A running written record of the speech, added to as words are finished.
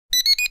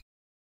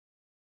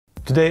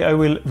Today I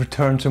will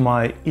return to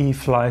my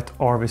E-Flite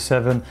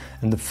RV7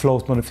 and the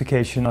float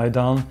modification I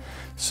done.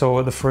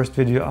 So the first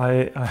video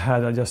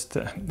I just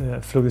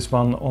flew this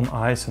one on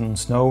ice and on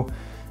snow,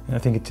 and I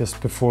think it just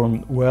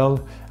performed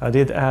well. I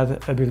did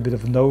add a little bit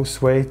of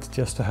nose weight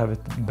just to have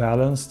it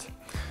balanced.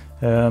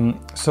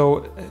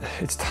 So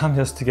it's time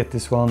just to get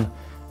this one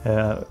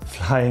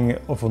flying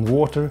off on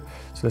water.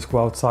 So let's go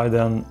outside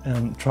then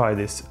and try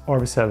this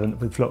RV7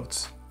 with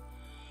floats.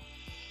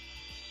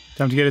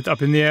 Time to get it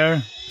up in the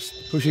air,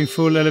 pushing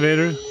full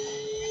elevator,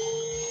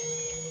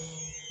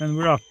 and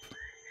we're up.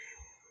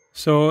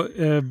 So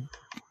Flaps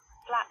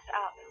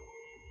up.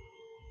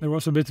 There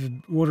was a bit of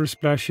water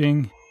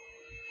splashing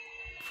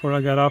before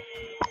I got up.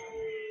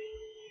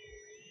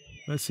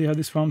 Let's see how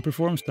this one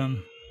performs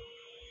then.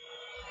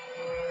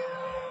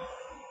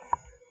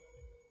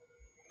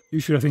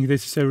 Usually I think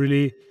this is a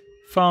really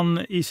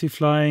fun, easy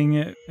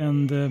flying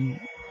and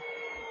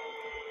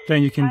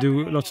plane you can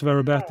do lots of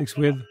aerobatics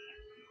with.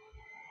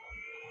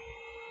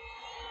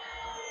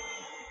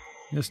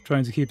 Just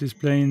trying to keep this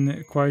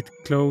plane quite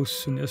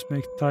close and just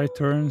make tight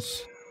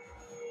turns.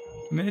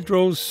 I mean, it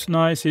rolls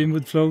nice even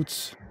with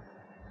floats.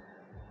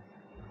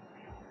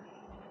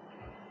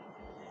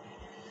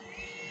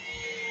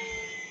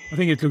 I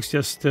think it looks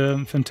just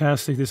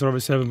fantastic, this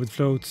RV7 with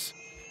floats.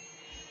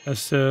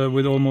 As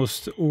with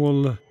almost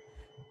all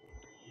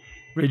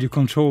radio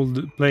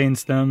controlled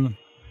planes then.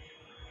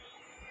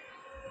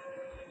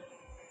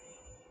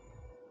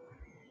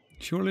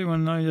 Surely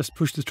when I just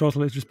push the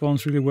throttle it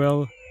responds really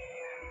well.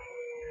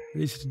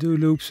 Easy to do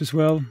loops as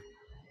well.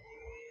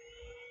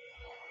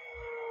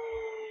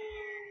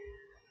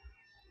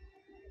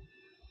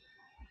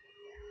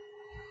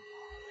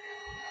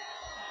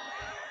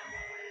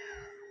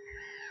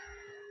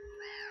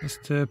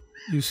 Just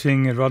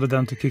using a rudder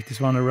then to kick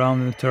this one around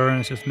in the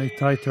turns, just make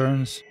tight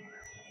turns.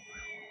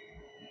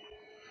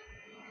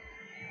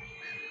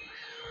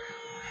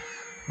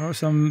 There are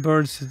some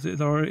birds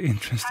that are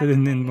interested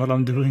in what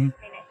I'm doing.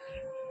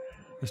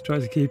 Just try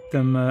to keep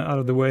them out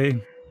of the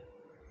way.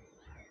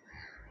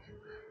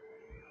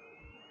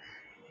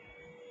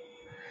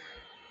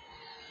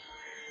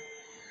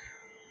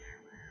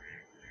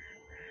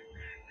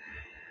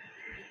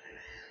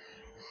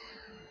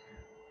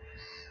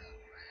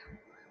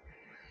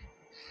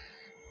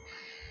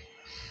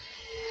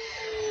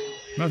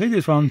 I think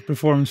this one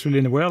performs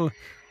really well.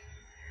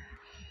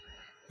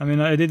 I mean,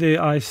 I did the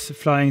ice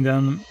flying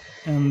then,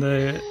 and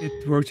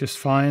it worked just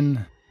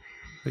fine.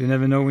 But you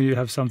never know when you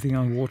have something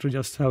on water,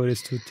 just how it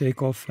is to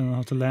take off and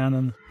how to land.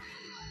 And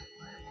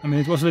I mean,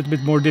 it was a little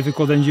bit more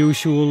difficult than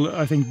usual,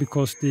 I think,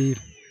 because the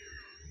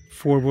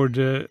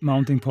forward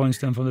mounting points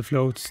then from the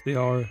floats, they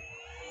are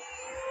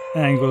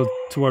angled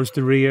towards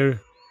the rear.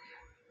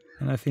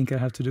 And I think I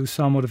have to do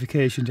some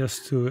modification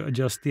just to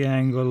adjust the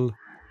angle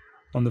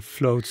on the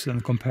floats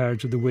and compared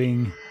to the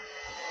wing,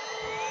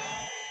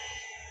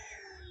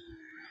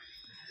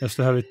 just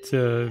to have it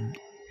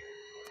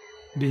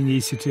being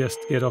easy to just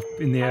get up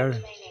in the air.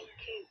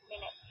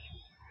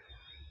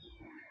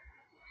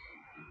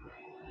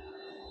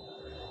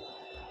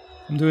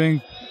 I'm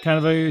doing kind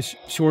of a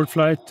short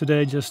flight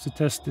today just to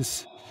test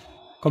this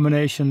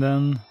combination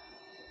then,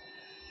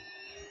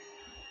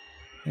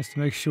 just to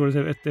make sure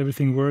that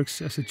everything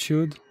works as it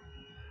should.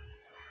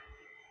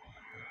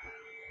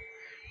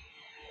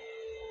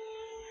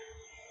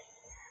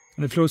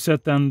 The float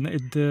set then,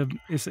 it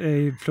is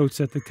a float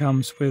set that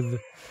comes with,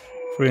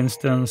 for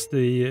instance,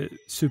 the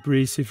Super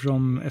Easy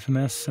from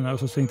FMS, and I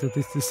also think that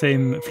it's the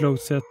same float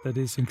set that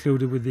is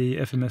included with the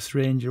FMS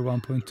Ranger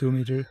 1.2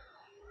 meter.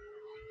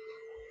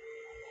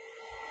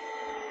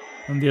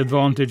 And the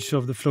advantage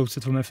of the float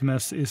set from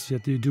FMS is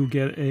that you do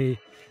get a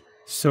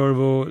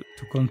servo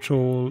to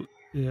control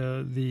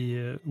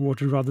the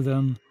water rudder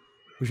then,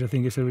 which I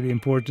think is a really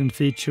important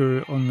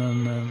feature on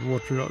a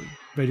water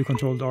radio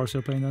controlled RC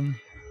airplane then.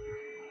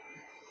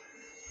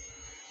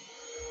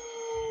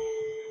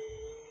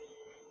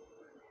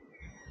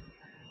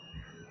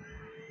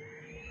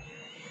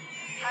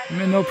 I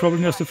mean, no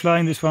problem just to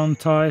flying this one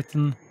tight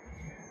and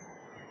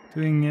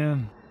doing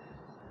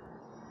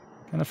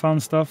kind of fun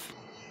stuff.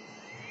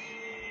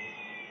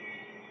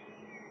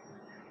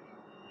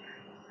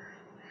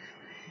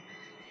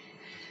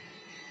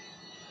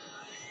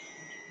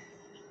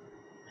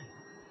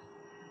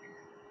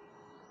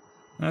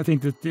 I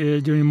think that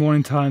during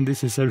morning time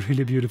this is a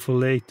really beautiful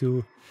lake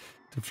to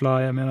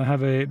fly. I mean, I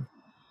have a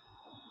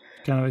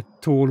kind of a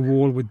tall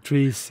wall with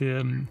trees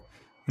in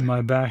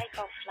my back.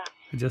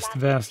 Just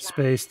vast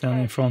space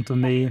then in front of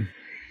me.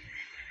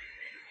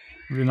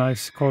 Really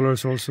nice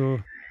colors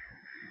also.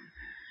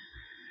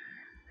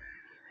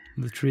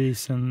 The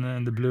trees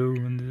and the blue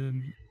and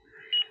the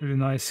really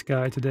nice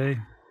sky today.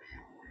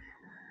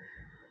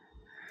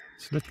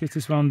 So let's get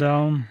this one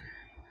down.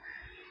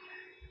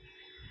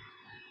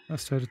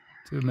 Let's try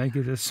to make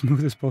it as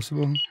smooth as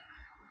possible.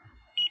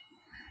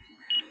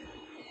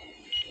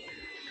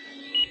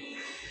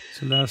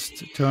 So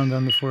last turn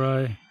then before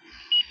I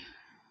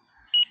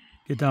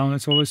get down.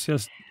 It's always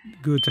just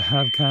good to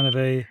have kind of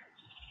a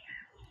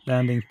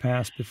landing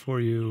pass before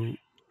you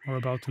or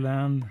about to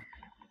land.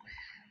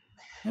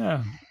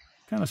 Yeah,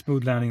 kind of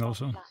smooth landing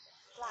also. Flaps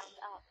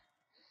up.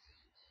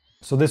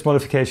 So this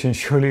modification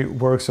surely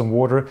works on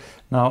water.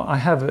 Now I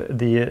have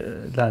the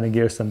landing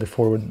gears and the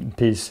forward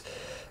piece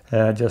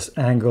just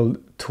angled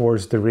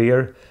towards the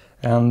rear,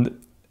 and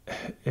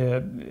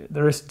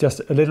there is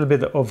just a little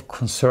bit of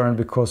concern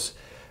because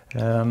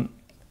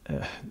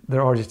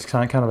there are just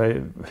kind of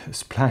a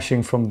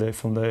splashing from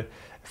the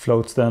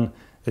floats. Then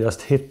they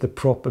just hit the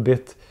prop a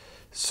bit,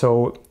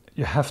 so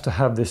you have to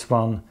have this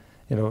one,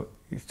 you know,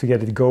 to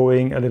get it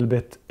going a little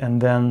bit,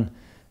 and then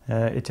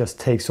it just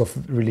takes off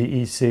really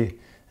easy.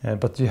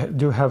 But you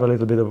do have a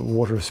little bit of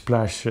water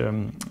splash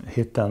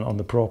hit then on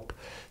the prop,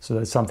 so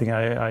that's something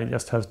I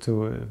just have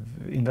to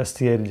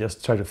investigate and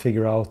just try to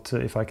figure out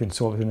if I can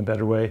solve it in a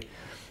better way.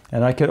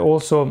 And I can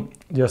also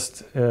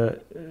just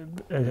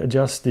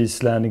adjust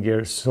these landing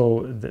gears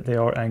so that they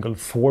are angled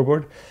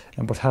forward.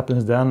 And what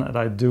happens then, that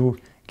I do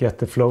get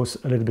the flows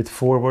a little bit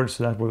forward,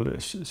 so that will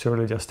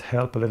surely just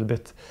help a little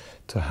bit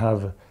to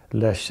have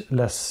less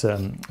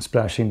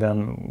splashing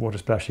than water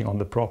splashing on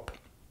the prop.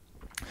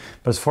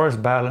 But as far as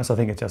balance, I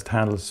think it just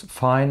handles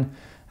fine.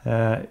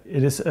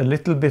 It is a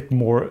little bit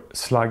more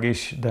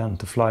sluggish than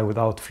to fly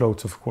without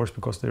floats, of course,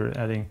 because they're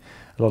adding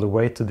a lot of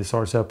weight to this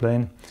RC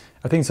airplane.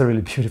 I think it's a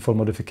really beautiful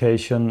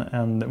modification,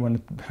 and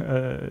when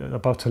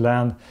about to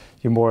land,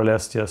 you more or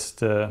less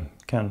just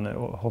can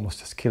almost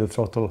just kill the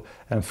throttle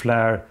and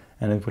flare,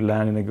 and it will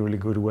land in a really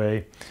good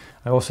way.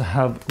 I also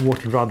have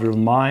water rudder of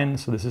mine,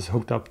 so this is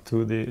hooked up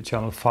to the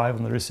channel 5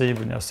 on the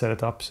receiver, and I set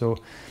it up so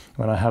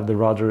when I have the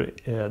rudder,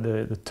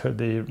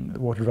 the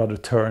water rudder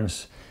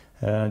turns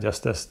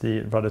just as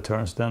the rudder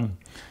turns then.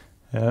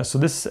 So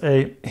this is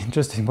a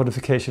interesting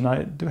modification.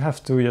 I do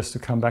have to just to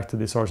come back to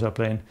this RC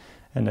airplane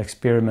and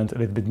experiment a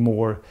little bit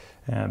more,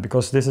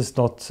 because this is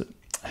not,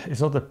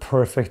 it's not a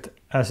perfect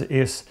as it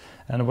is,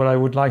 and what I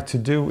would like to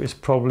do is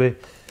probably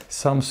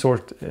some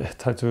sort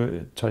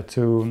try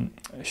to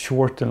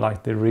shorten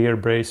like the rear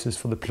braces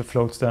for the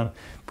floats then,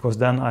 because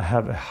then I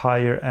have a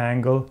higher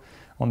angle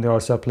on the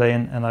RC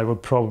airplane, and I will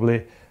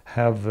probably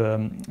have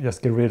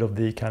just get rid of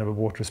the kind of a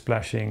water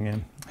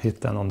splashing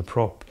hit then on the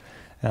prop,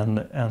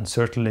 and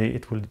certainly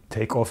it will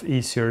take off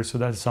easier. So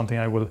that's something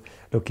I will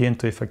look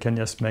into, if I can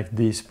just make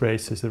these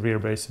braces, the rear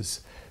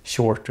braces,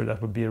 shorter.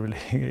 That would be a really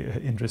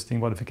interesting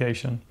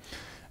modification.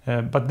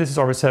 But this is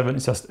RV7.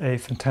 It's just a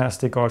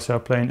fantastic RC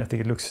airplane. I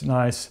think it looks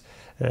nice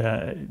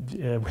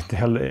with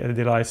the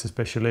LED lights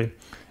especially,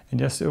 and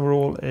just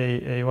overall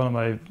one of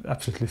my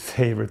absolutely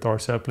favorite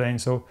RC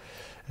airplanes. So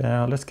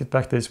let's get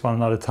back to this one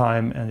another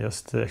time and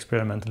just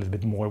experiment a little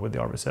bit more with the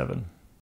RV7.